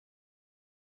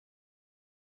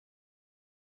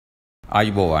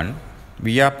Ayubowan,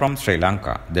 we are from Sri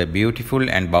Lanka, the beautiful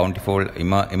and bountiful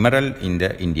emerald in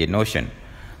the Indian Ocean.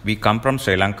 We come from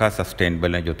Sri Lanka Sustainable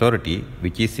Energy Authority,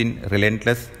 which is in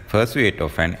relentless pursuit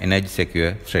of an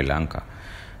energy-secure Sri Lanka.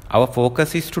 Our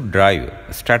focus is to drive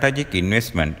strategic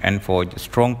investment and forge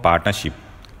strong partnership,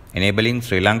 enabling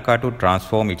Sri Lanka to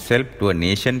transform itself to a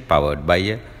nation powered by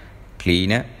a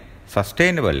cleaner,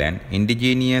 sustainable and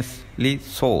indigenously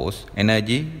sourced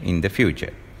energy in the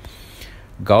future.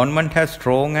 Government has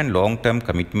strong and long-term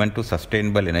commitment to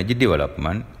sustainable energy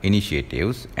development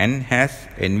initiatives and has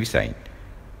envisaged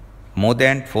more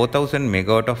than 4,000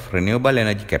 megawatt of renewable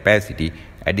energy capacity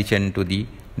addition to the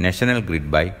national grid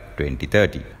by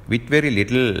 2030. With very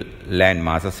little land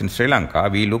masses in Sri Lanka,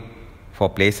 we look for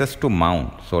places to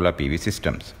mount solar PV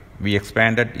systems. We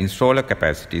expanded installer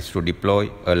capacities to deploy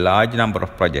a large number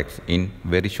of projects in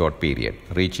very short period,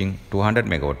 reaching 200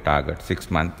 megawatt target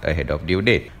 6 months ahead of due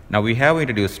date. Now we have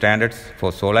introduced standards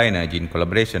for solar energy in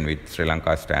collaboration with Sri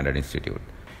Lanka Standard Institute.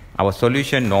 Our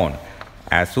solution, known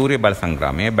as Surya Bal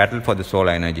Sangrame, battle for the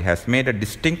solar energy, has made a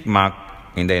distinct mark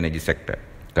in the energy sector,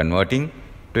 converting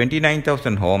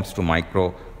 29,000 homes to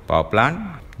micro power plant,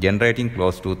 generating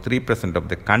close to 3% of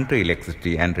the country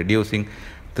electricity and reducing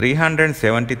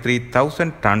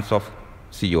 373,000 tons of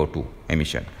CO2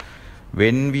 emission.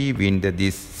 When we win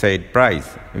this said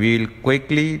prize, we will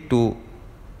quickly to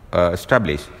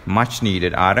establish much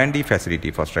needed R&D facility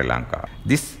for Sri Lanka.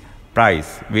 This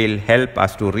prize will help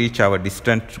us to reach our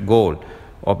distant goal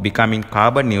of becoming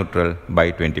carbon neutral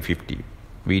by 2050.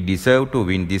 We deserve to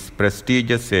win this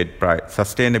prestigious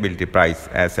sustainability prize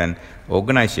as an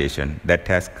organization that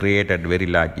has created very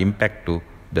large impact to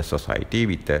the society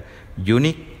with a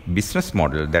unique business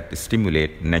model that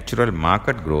stimulates natural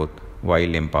market growth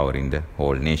while empowering the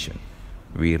whole nation.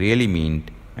 We really mean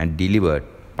and delivered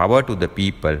power to the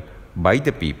people, by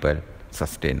the people,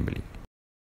 sustainably.